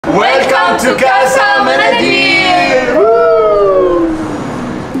Welcome to Casa Manadir!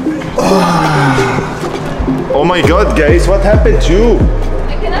 Oh my god, guys, what happened to you?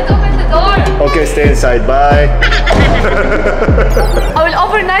 I cannot open the door. Okay, stay inside. Bye. I will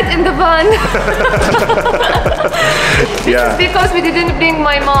overnight in the van. Yeah. Because we didn't bring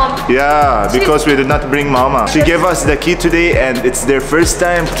my mom. Yeah, because we did not bring Mama. She gave us the key today and it's their first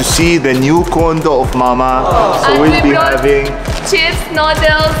time to see the new condo of Mama. So And we'll we be brought having... chips,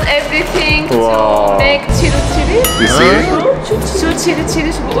 noodles, everything Wow. to make chili. You see? شو chili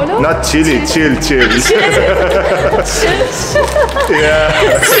شو بقولوا؟ Not chili, chill. Yeah.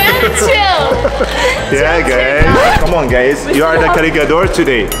 Chill. Yeah, guys. Come on, guys. You are the cargador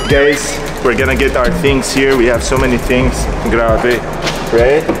today. Guys, we're gonna get our things here. We have so many things. Grabe.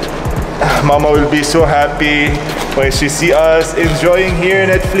 Right? Mama will be so happy when she see us enjoying here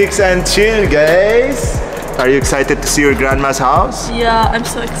Netflix and chill, guys. Are you excited to see your grandma's house? Yeah, I'm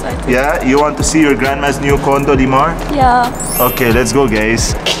so excited. Yeah? You want to see your grandma's new condo, Limar? Yeah. Okay, let's go,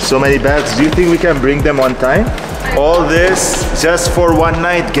 guys. So many bags. Do you think we can bring them one time? All this just for one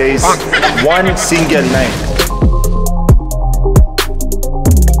night, guys. One single night.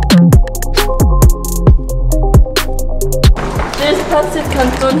 There's pancit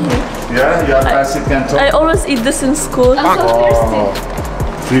canton here. Yeah, you have pancit canton. I always eat this in school. I'm so thirsty.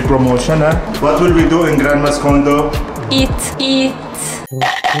 Free promotion, huh? What will we do in Grandma's condo? Eat. Eat.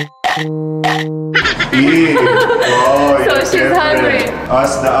 Oh, So you're she's different. hungry.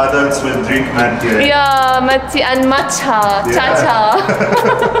 Us, the adults, will drink Matti. Yeah, Matti and matcha, cha-cha.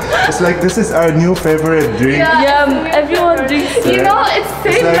 It's like this is our new favorite drink. Yeah, everyone drinks it. You know, it's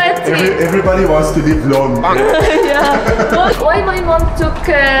It's same like Matti. everybody wants to live long. Yeah. Why my mom took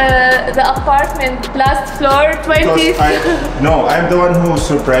the apartment last floor, 20? Because I'm the one who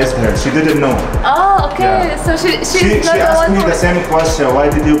surprised her. She didn't know. Oh, okay. Yeah. So she's She not the asked one me who... the same question. Why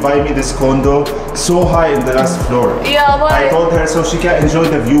did you buy me this condo so high in the last floor? Yeah, why? I told her so she can enjoy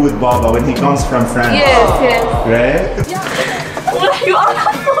the view with Baba when he comes from France. Yes. Right? You are.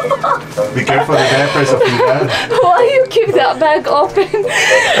 Be careful the diapers of Milad. Why you keep that bag open?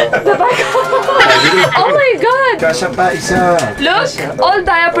 The bag Oh my god! Kasha pa isa. Look, all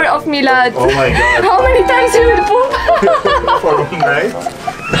diaper of Milad. Oh my god. How many times you will poop? For me, right?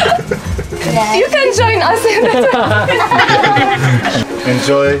 You can join us in the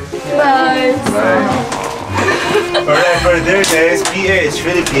Enjoy. Bye. Bye. Alright, we're there, guys. PH,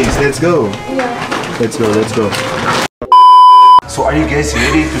 Philippines. Let's go. Yeah. Let's go. So are you guys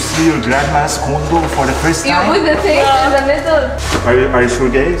ready to see your grandma's condo for the first You time? put the thing in the middle. Are you sure,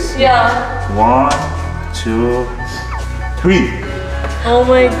 guys? Yeah. 1, 2, 3. Oh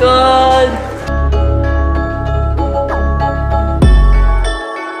my god.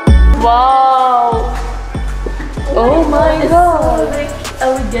 Wow. Oh my god. Like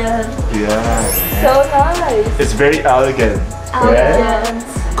elegant. Yeah. So nice. It's very elegant. Elegant.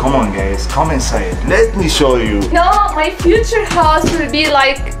 Come on, guys. Come inside. Let me show you. No, my future house will be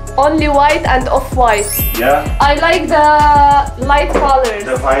like only white and off-white. Yeah. I like the light colors.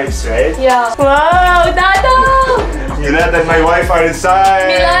 The vibes, right? Yeah. Wow, Dada! Milad and my wife are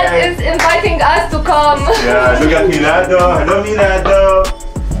inside. Milad is inviting us to come. Yeah, look at Milado. Hello, Milado.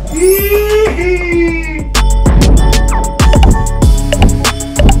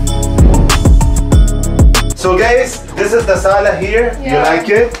 So guys, this is the sala here. Yeah. You like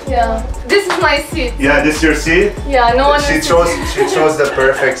it? Yeah. This is my seat. Yeah, this is your seat? Yeah, no one She is chose the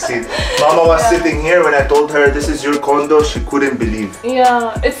perfect seat. Mama was sitting here when I told her this is your condo. She couldn't believe.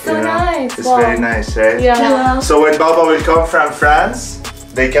 Yeah, it's so Yeah. nice. It's Wow. very nice, right? Yeah. So when Baba will come from France,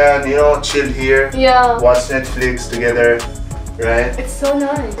 they can, chill here, Yeah. watch Netflix together, right? It's so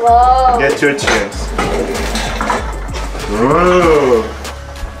nice. Wow. Get your chairs. Whoa.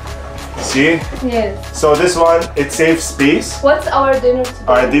 See? Yes. So this one, it saves space. What's our dinner today?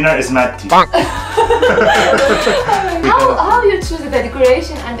 Our dinner is Matti. How you choose the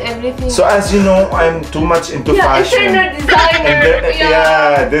decoration and everything? So as you know, I'm too much into fashion. Interior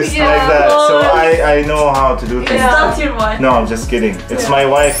designer. This like that. So I know how to do things. It's not your wife. No, I'm just kidding. It's my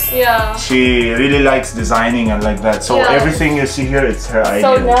wife. Yeah. She really likes designing and like that. So everything you see here, it's her idea.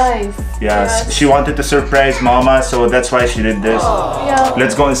 So nice. Yes. She wanted to surprise Mama, so that's why she did this. Yeah.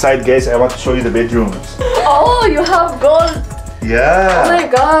 Let's go inside, guys. I want to show you the bedrooms. Oh, you have gold. Yeah. Oh my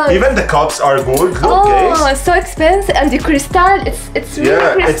god. Even the cups are gold. Look, Oh, guys. it's so expensive. And the crystal, it's really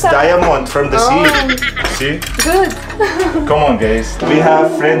crystal. It's diamond from the sea. See? Good. Come on, guys. We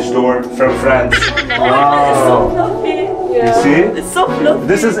have French door from France. Wow. Fluffy. You see? It's so fluffy.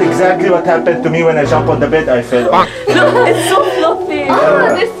 This is exactly what happened to me when I jumped on the bed. I fell. Look, it's so fluffy.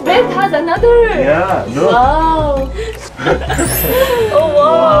 Ah, this bed has another. Yeah, look. Wow. Oh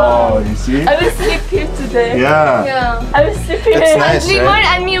wow. see? I will sleep here today. Yeah. Yeah. I will sleep here. That's And nice, Limor right?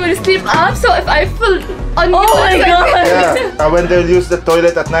 and me will sleep up, so if I fall on Oh my god. Yeah. And when they'll use the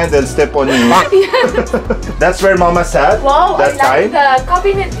toilet at night, they'll step on you. That's where Mama sat. Wow, that I like time. the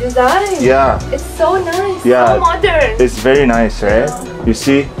cabinet design. Yeah. It's so nice. Yeah. So modern. It's very nice, right? You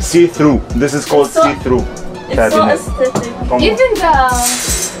see? See-through. This is called So- see-through It's so cabinet. aesthetic. Come on. Even the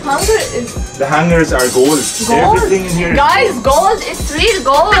hunger is The hangers are gold. gold. Everything in here is Guys, gold. It's real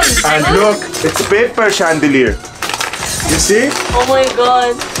gold. And look, it's paper chandelier. You see? Oh my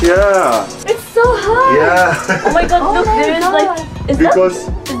god. Yeah. It's so high. Yeah. Oh my god, Oh look, my there is God. like, Because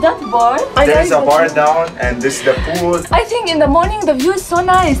is that bar? there's a bar down and this is the pool. I think in the morning the view is so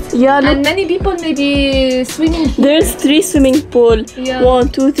nice. Yeah, look. And many people may be swimming here. There's 3 swimming pool. Yeah. 1,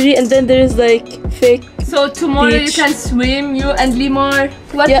 2, 3, and then there is like fake. So tomorrow Beach. you can swim, you and Limor.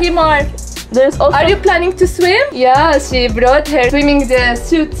 What Yeah. Limor? There's also. Are you planning to swim? Yeah, she brought her swimming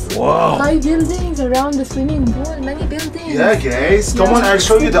suits. Wow. High buildings around the swimming pool, many buildings. Yeah, guys. Come on, I'll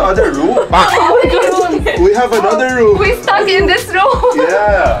show you the other room. We have another room. We stuck in this room.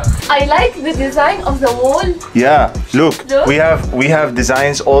 Yeah. I like the design of the wall. Yeah. Look, Look. we have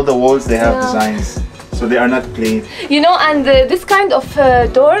designs. All the walls they have Yeah. designs, so they are not plain. You know, and this kind of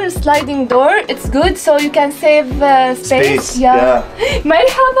door, sliding door, it's good so you can save space. Yeah.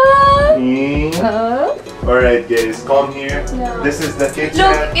 Marhaba. All right, guys, come here. Yeah. This is the kitchen.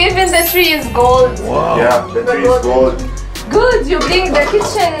 Look, even the tree is gold. Yeah, the tree is gold. Good, you bring the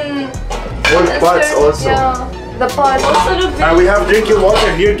kitchen. Gold pots also. Yeah, the pot. Also look. And we have drinking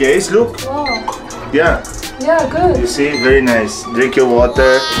water here, guys. Look. Wow. Yeah. Yeah, good. You see, very nice. Drink your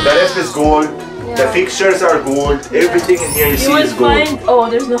water. The rest is gold. The Yeah. fixtures are gold. Everything in here you You see will is gold. find. Oh,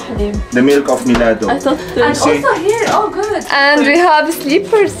 there's no halim. The milk of Milado. I thought And there's. see? also here, oh good. And we have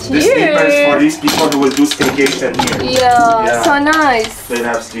sleepers here. The sleepers for these people who will do staycation here. Yeah, Yeah. so nice. They'll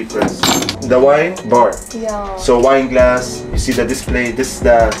have sleepers. The wine bar. Yeah. So wine glass. You see the display. This is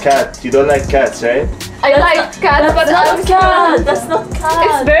the cat. You don't like cats, right? I like cats, but That's I'm not cat. That's not cat.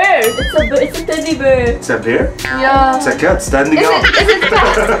 It's bird. It's a teddy bear. It's a bear. Yeah. It's a cat standing Is up. it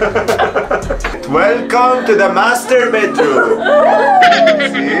cat? Welcome to the master bedroom.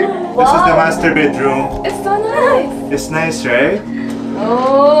 See? This is the master bedroom. It's so nice. It's nice, right?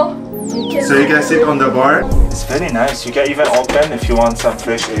 Oh. So you can sit on the bar. It's very nice. You can even open if you want some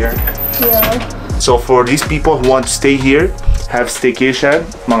fresh air. Yeah. So for these people who want to stay here, have staycation,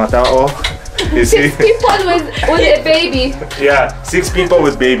 mga tao, you see? 6 people with a baby. Yeah, 6 people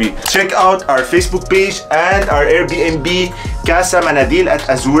with baby. Check out our Facebook page and our Airbnb, Casa Manadil at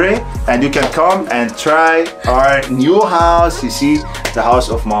Azure, and you can come and try our new house. You see, the house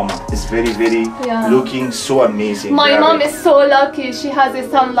of Mama is very, very Yeah. looking so amazing. My Yeah. mom is so lucky. She has a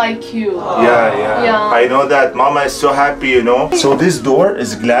son like you. Yeah. I know that. Mama is so happy, you know. So this door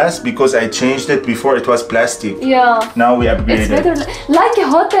is glass because I changed it before it was plastic. Yeah. Now we It's upgraded. better like a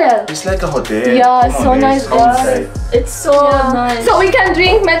hotel. It's like a hotel. Yeah, Come on, so guys, nice, come guys. inside. It's so nice. So we can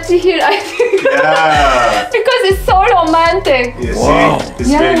drink matcha here, I think. Yeah. Because it's so romantic. You see, it's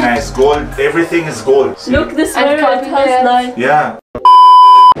Yeah. very nice. Gold. Everything is gold. See? Look, this And mirror, it has cabinet. like. Yeah.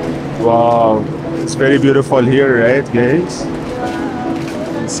 Wow. It's very beautiful here, right, guys?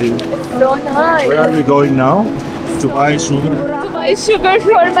 Let's see. So nice. Where are we going now? To buy sugar. To buy sugar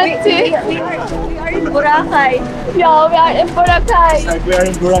for matcha. We are in Boracay. Yeah, we are in Boracay. Like we are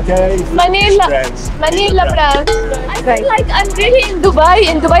in Boracay. Manila. Friends. Manila branch. I feel like I'm really in Dubai.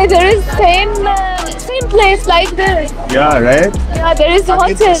 In Dubai there is same place like this. Yeah, right? Yeah, there is a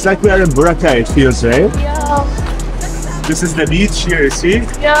hotel. It's like we are in Boracay, it feels, right? Yeah, This is the beach here, see?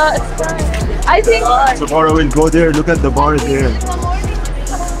 yeah, it's nice. I think Tomorrow we'll go there, look at the bar there. in the morning.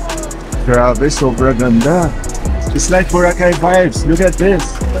 Grabe, sobra ganda. It's like Boracay vibes, look at this.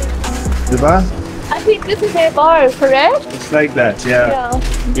 Diba? I think this is a bar, correct? It's like that, yeah.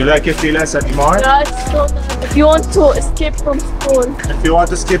 Yeah. You like it, Tilas, anymore? Yeah, it's so nice. If you want to escape from school. If you want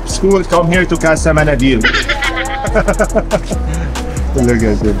to skip school, come here to Casa Manadil. Look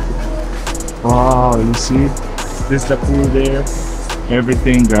at it. Wow, you see? There's the pool there.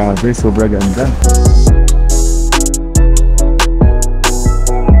 Everything, grabe, sobra ganda.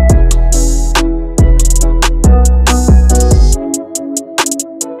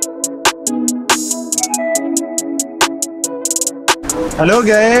 Hello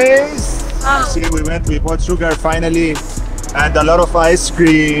guys! See, we bought sugar finally and a lot of ice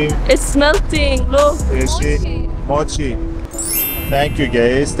cream. It's melting. Look. You see? Mochi. Thank you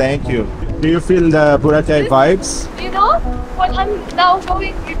guys, thank you. Do you feel the Boracay vibes? You know, when I'm now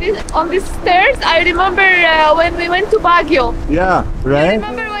going on these stairs, I remember when we went to Baguio. Yeah, right?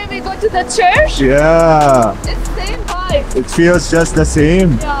 Remember when we go to the church? Yeah, It's same vibe. it feels just the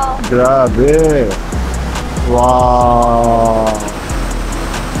same. Yeah. Grabe. Wow.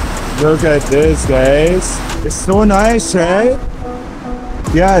 Look at this, guys. It's so nice, right?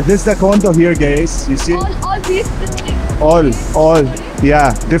 Yeah, this is the condo here, guys. You see? All these things. All.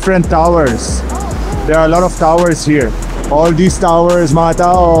 Yeah, different towers. There are a lot of towers here. All these towers, mga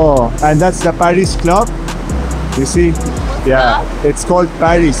tao. And that's the Paris Club. You see? Yeah, it's called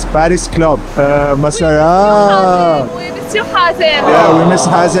Paris Club. Masarap. We miss you, Hazem. Yeah, we miss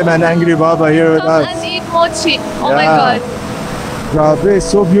Hazem and Angry Baba here with Come us. and eat mochi. Oh my Yeah. god. Grabe, it's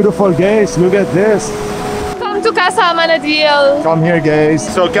so beautiful, guys. Look at this. Come to Casa Manadil. Come here, guys.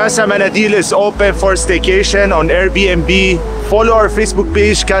 So Casa Manadil is open for staycation on Airbnb. Follow our Facebook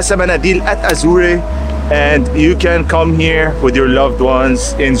page, Casa Manadil at Azure. And you can come here with your loved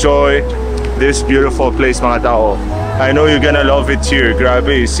ones. Enjoy this beautiful place, mga tao. I know you're gonna love it here.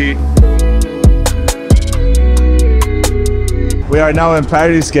 Grabe, you see? We are now in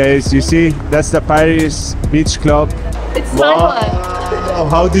Paris, guys. You see? That's the Paris Beach Club. It's my one. Wow,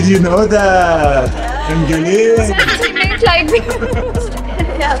 how did you know that? Ang galing! Swimming like this.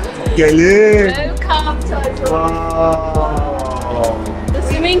 Yeah. Galing! Welcome to Azure. Wow! The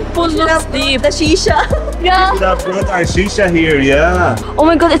swimming pool looks deep. The shisha. Yeah. We have brought our shisha here, yeah. Oh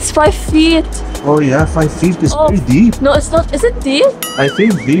my god, it's 5 feet. Oh yeah, 5 feet is Oh. very deep. No, it's not. Is it deep? I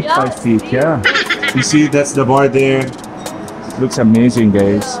think deep, Yeah, 5 feet, yeah. You see, that's the bar there. Looks amazing,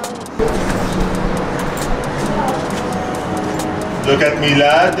 guys. Look at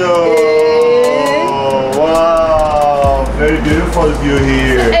Milado! Wow! Very beautiful view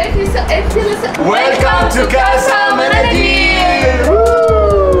here. Welcome to Casa Manadil!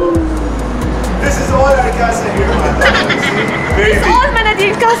 Woo! This is all our casa here, very It's big. all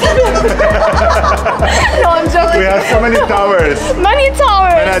Manadil Casa. No, I'm joking. We have so many towers. Many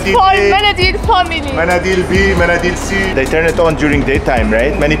towers Manadil for A. Manadil family. Manadil B, Manadil C. They turn it on during daytime,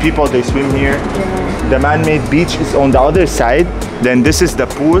 right? Many people, they swim here. The man-made beach is on the other side. Then this is the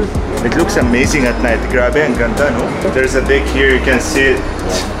pool. It looks amazing at night. Grabe, ang ganda, no? There's a deck here. You can sit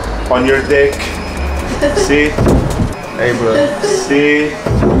on your deck. See? Hey, bro. See?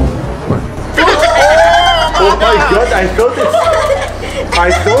 Oh my god, I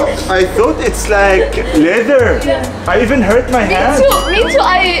thought it's like leather. I even hurt my hand. Me too.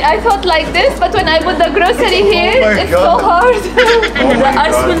 I thought like this, but when I put the grocery here, my it's so God. hard. Oh my The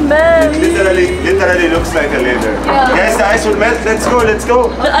ice God. will melt. Literally looks like a leather. Yeah. Guys, the ice will melt. Let's go.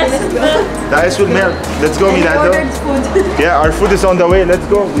 The ice will melt. The ice will melt. Let's go, Milado. Yeah, our food is on the way. Let's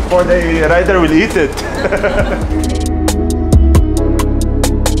go before the rider will eat it.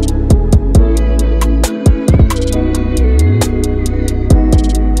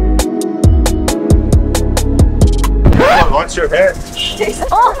 Watch your head.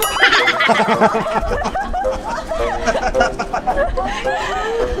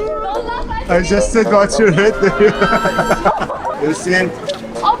 Don't laugh at I just said watch your head. You see?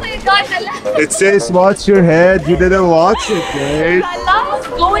 Oh my god, the laugh. It says watch your head. You didn't watch it, guys. The laugh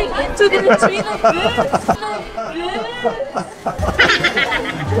going into the tree like this. Like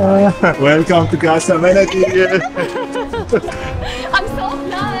this. Welcome to Casa Manadil. I'm so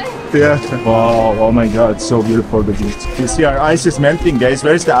fly. Yeah. Wow. Oh my God. So beautiful the beach. You see our ice is melting, guys.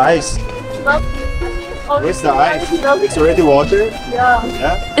 Where's the ice? Where's the ice? It's already water. Yeah.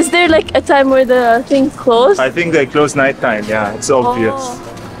 Yeah. Is there like a time where the thing closed? I think they close nighttime. Yeah. It's obvious. Oh.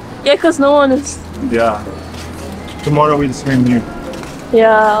 Yeah, because no one is. Yeah. Tomorrow we'll swim here.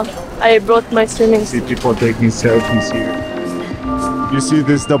 Yeah, I brought my swimming. See people taking selfies here. You see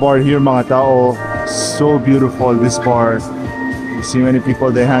this the bar here, mga tao. So beautiful this bar. You see many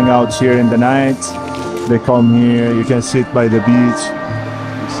people, they hang out here in the night. They come here. You can sit by the beach.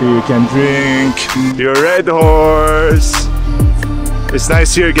 You see, you can drink your red horse. It's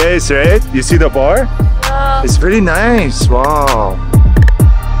nice here, guys, right? You see the bar? Yeah. It's very nice. Wow.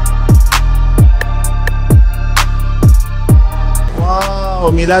 Wow,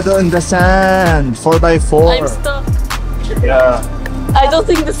 Milado in the sand. 4x4. I'm stuck. Yeah. I don't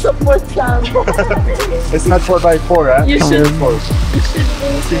think the support can. It's not 4x4, huh? You should.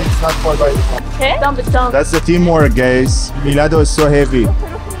 See, it's not 4x4. Okay? Dump it down. That's the teamwork, guys. Milado is so heavy.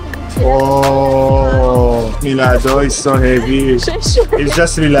 Oh, Milado is so heavy. He's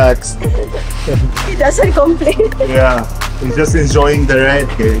just relaxed. He doesn't complain. Yeah, he's just enjoying the ride,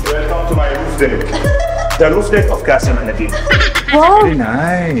 guys. Welcome to my roof deck. The roof deck of Casa Manadil. Wow, Very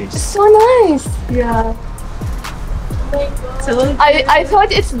nice. so nice. Yeah. So, I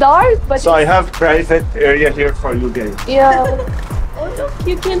thought it's dark, but So I have private area here for you guys. yeah. oh look,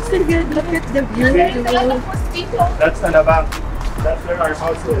 you can still get look at the view. There's a lot of mosquitoes. That's the Labang. That's where our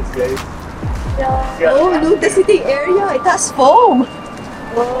house is, guys. Yeah. Yeah. Oh, look, the sitting area. It has foam.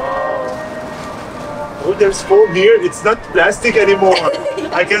 Oh, there's foam here. It's not plastic anymore.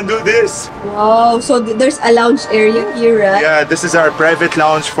 I can do this. Wow, so there's a lounge area here, right? Yeah, this is our private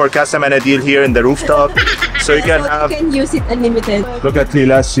lounge for Casa Manadil here in the rooftop. So you can have... You can use it unlimited. Look at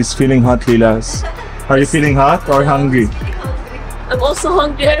Lilas, she's feeling hot, Lilas. Are you feeling hot or hungry? I'm also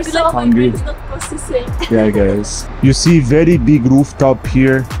hungry. I feel like Hungry. my brain's not processing. Yeah, guys. You see very big rooftop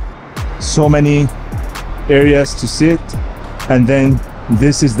here. So many areas to sit. And then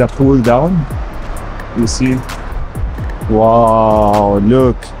this is the pool down. You see? Wow,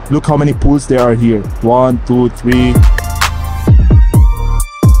 look. Look how many pools there are here. 1, 2, 3.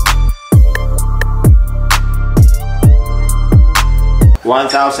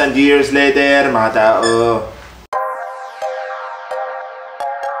 "1,000 years later, mga tao."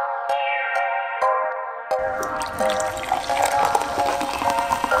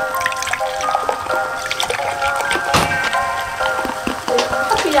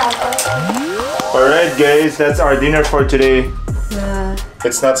 Alright guys, that's our dinner for today. Yeah.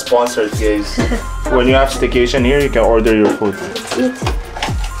 It's not sponsored, guys. When you have staycation here, you can order your food.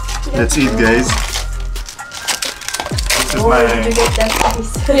 Let's eat, guys. This is my Did you get that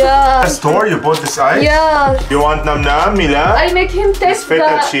ice? Yeah. store. You bought this ice? Yeah. You want nam nam, Mila? I make him test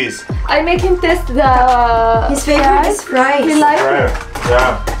Feta the... cheese. I make him test the... His favorite is fries. He likes Right. it.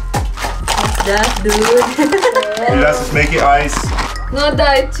 Yeah. That dude. Mila's is making ice. No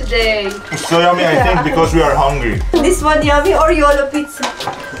diet today. It's so yummy, I think, because we are hungry. This one yummy or YOLO pizza?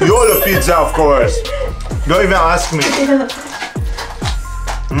 YOLO pizza, of course. Don't even ask me.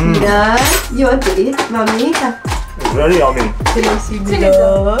 Yeah. You want to eat, mommy? It's very yummy.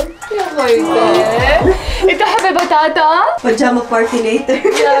 يا خويتي انت حابب بطاطا؟ Pajama party later.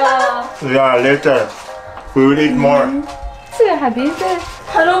 يا Yeah, later. We will eat more. يا حبيبي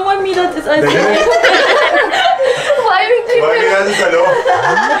Hello, mommy, that is They didn't- Why would you Why you guys hello?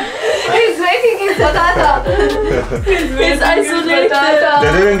 He's making his batata. He's isolated.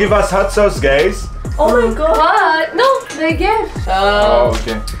 They didn't give us hot sauce, guys. Oh my god. What? No, they gave. Oh,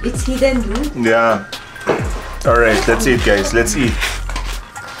 okay. It's hidden, dude. Yeah. Alright, let's eat, guys. Let's eat.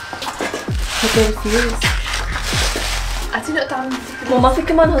 I'm confused. أعطيني قطعة من Mama, في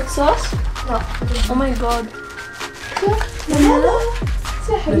كمان hot sauce? لا. Oh my god.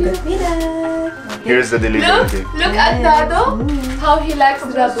 يا حبيبي. Here's the delivery Look, cake. look at Dado. How he likes the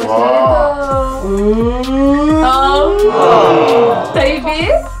potato. Oh. Baby.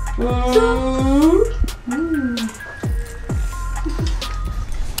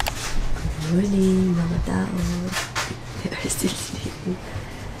 Morning, mga tao. They are still sleeping.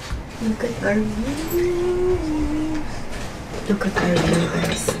 Look at our view. Look at our view,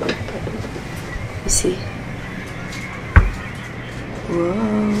 guys. You see?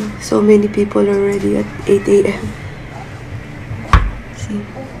 Wow, so many people already at 8 a.m. See?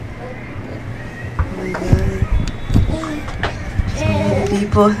 Oh my god. So many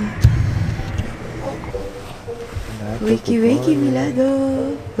people. Wakey, wakey, Milado.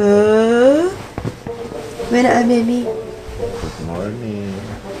 Where are Mimi? Good morning.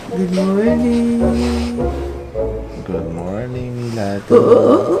 Good morning. Good morning, Milado.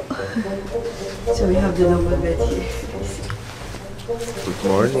 Oh. So we have the normal bed here. Good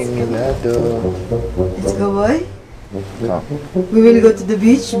morning, Milado. Let's go, boy. Come. We will go to the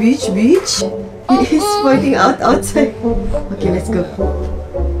beach. He's pointing outside. Okay, let's go.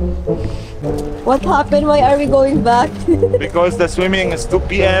 What happened? Why are we going back? Because the swimming is 2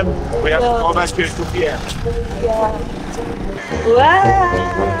 p.m. We have to go back here 2 p.m.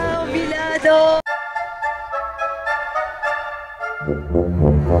 Wow, Milado!